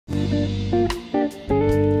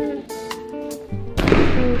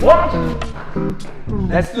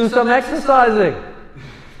Let's do some exercising.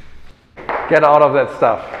 Get out of that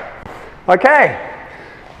stuff. Okay,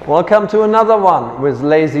 welcome to another one with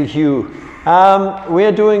Lazy Hugh.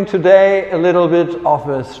 We're doing today a little bit of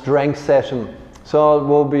a strength session. So it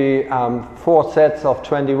will be 4 sets of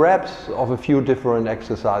 20 reps of a few different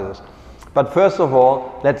exercises. But first of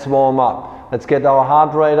all, let's warm up. Let's get our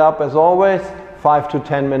heart rate up as always. 5 to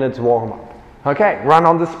 10 minutes warm up. Okay, run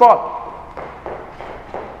on the spot.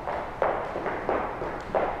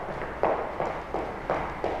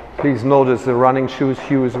 Please notice the running shoes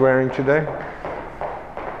Hugh is wearing today.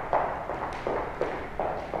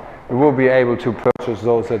 You will be able to purchase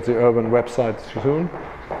those at the Urban website soon.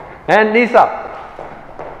 And knees up.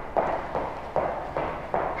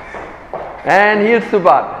 And heels to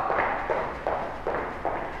butt.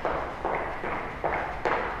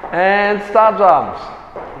 And star jumps.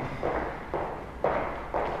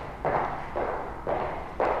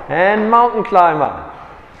 And mountain climber.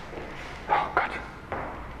 Oh, God.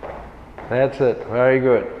 That's it. Very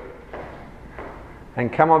good.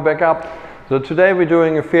 And come on back up. So today we're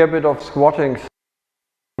doing a fair bit of squatting.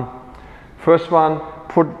 First one,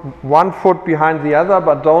 put one foot behind the other,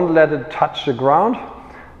 but don't let it touch the ground.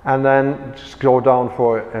 And then just go down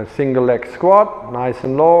for a single leg squat, nice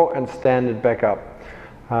and low, and stand it back up.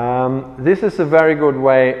 This is a very good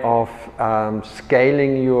way of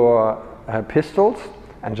scaling your pistols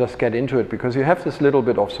and just get into it, because you have this little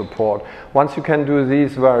bit of support. Once you can do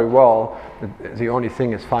these very well, the only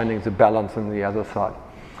thing is finding the balance on the other side.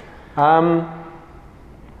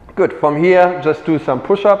 Good. From here, just do some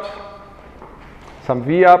push-ups, some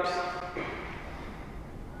V-ups.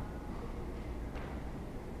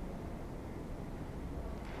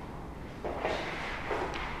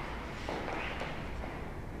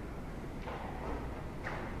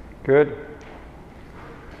 Good.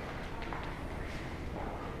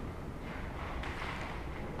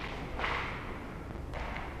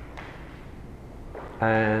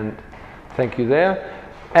 And thank you there.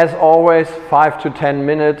 As always, 5 to 10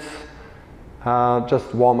 minutes.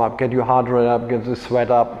 Just warm up, get your heart rate up, get the sweat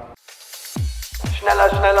up. Schneller,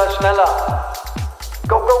 schneller, schneller.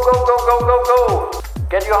 Go, go, go, go, go, go, go.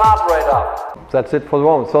 Get your heart rate up. That's it for the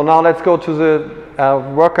moment. So now let's go to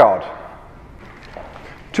the workout.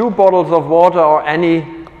 2 bottles of water or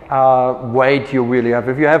any weight you really have.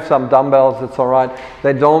 If you have some dumbbells, it's all right.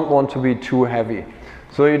 They don't want to be too heavy.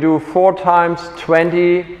 So you do 4 times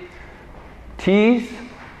 20 T's,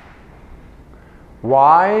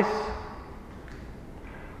 Y's,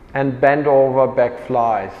 and bend over back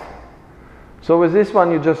flies. So with this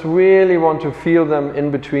one, you just really want to feel them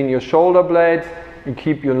in between your shoulder blades and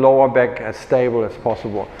keep your lower back as stable as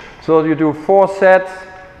possible. So you do 4 sets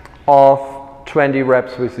of 20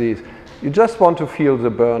 reps with these. You just want to feel the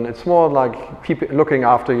burn. It's more like looking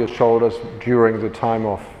after your shoulders during the time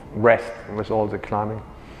of rest with all the climbing.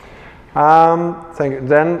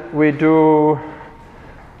 Then we do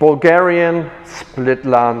Bulgarian split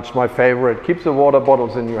lunge, my favorite. Keep the water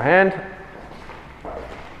bottles in your hand.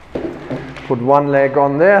 Put one leg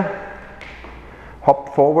on there.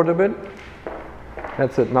 Hop forward a bit.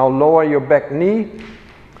 That's it. Now lower your back knee.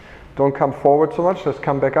 Don't come forward so much, just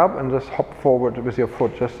come back up and just hop forward with your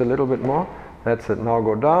foot just a little bit more. That's it. Now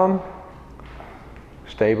go down.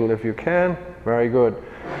 Stable if you can. Very good.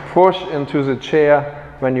 Push into the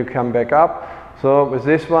chair when you come back up. So with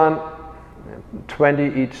this one,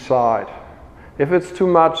 20 each side. If it's too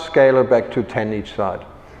much, scale it back to 10 each side.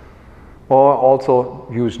 Or also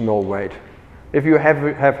use no weight. If you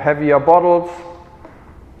have heavier bottles,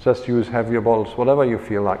 just use heavier bottles, whatever you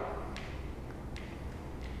feel like.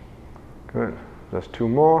 Good. Just 2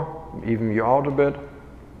 more. Even you out a bit.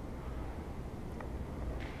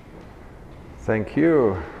 Thank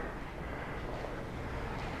you.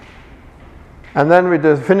 And then we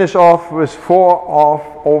just finish off with 4 of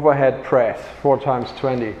overhead press, 4 times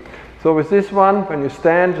 20. So with this one, when you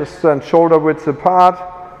stand, just stand shoulder widths apart.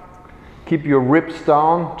 Keep your ribs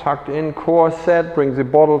down, tucked in, core set. Bring the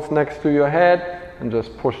bottles next to your head and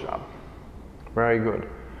just push up. Very good.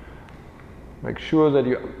 Make sure that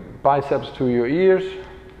your biceps to your ears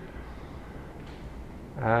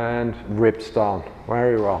and ribs down.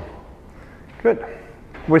 Very well. Good.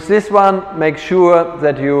 With this one, make sure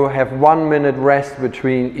that you have 1 minute rest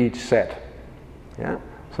between each set. Yeah?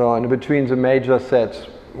 So in between the major sets,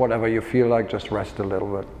 whatever you feel like, just rest a little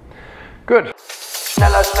bit. Good.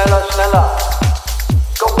 Schneller, schneller, schneller.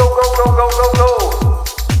 Go, go, go, go, go, go, go.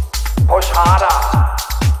 Push harder.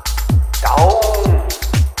 Down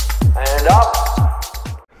and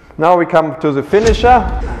up. Now we come to the finisher.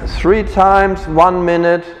 3 times 1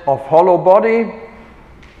 minute of hollow body.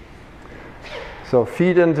 So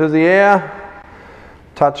feet into the air,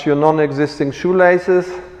 Touch your non-existing shoelaces,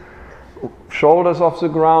 shoulders off the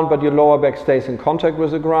ground, but your lower back stays in contact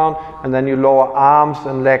with the ground, and then you lower arms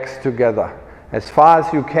and legs together as far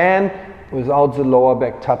as you can without the lower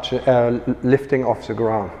back lifting off the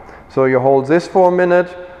ground. So you hold this for a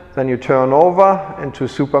minute, then you turn over into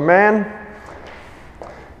Superman.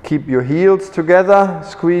 Keep your heels together,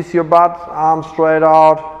 squeeze your butt, arms straight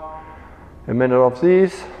out. A minute of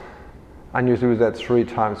these, and you do that 3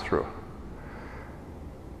 times through.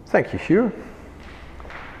 Thank you, Hugh.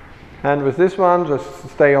 And with this one, just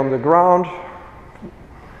stay on the ground.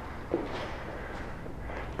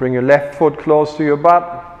 Bring your left foot close to your butt,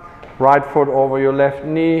 right foot over your left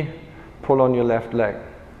knee, pull on your left leg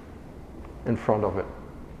in front of it.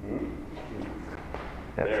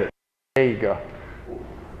 That's it. There you go.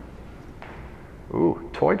 Ooh,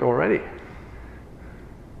 toit already.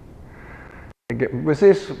 Again, with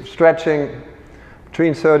this, stretching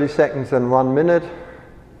between 30 seconds and 1 minute.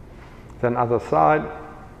 Then other side.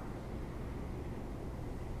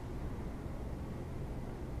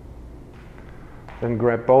 Then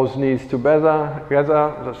grab both knees together,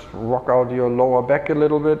 just rock out your lower back a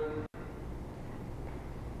little bit.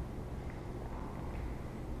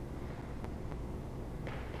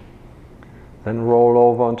 Then roll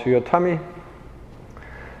over onto your tummy.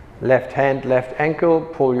 Left hand, left ankle,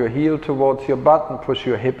 pull your heel towards your butt and push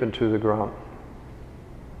your hip into the ground.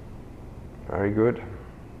 Very good.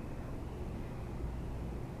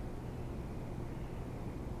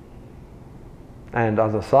 And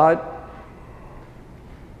other side.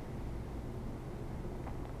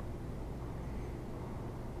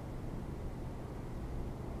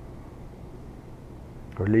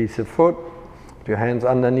 Release the foot, put your hands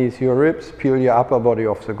underneath your ribs, peel your upper body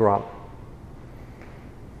off the ground.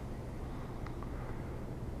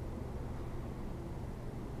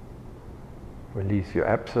 Release your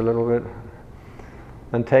abs a little bit.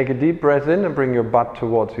 Then take a deep breath in and bring your butt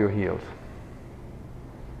towards your heels.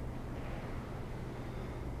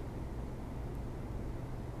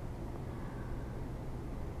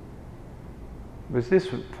 With this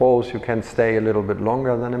pose you can stay a little bit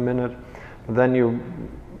longer than a minute. And then you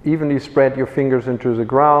evenly spread your fingers into the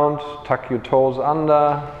ground, tuck your toes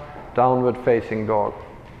under, downward facing dog.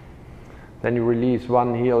 Then you release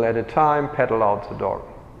one heel at a time, pedal out the dog.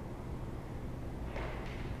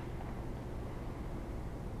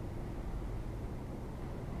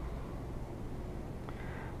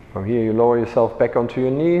 From here you lower yourself back onto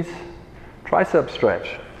your knees, tricep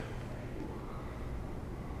stretch.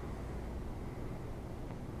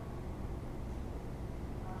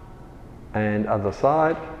 And other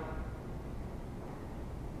side.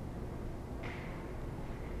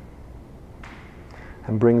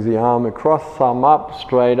 And bring the arm across, thumb up,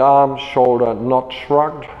 straight arm, shoulder not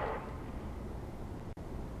shrugged.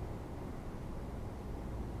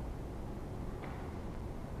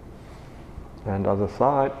 And other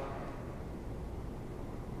side.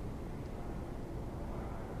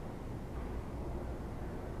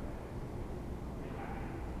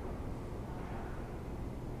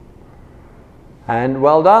 And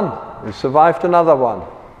well done, you survived another one.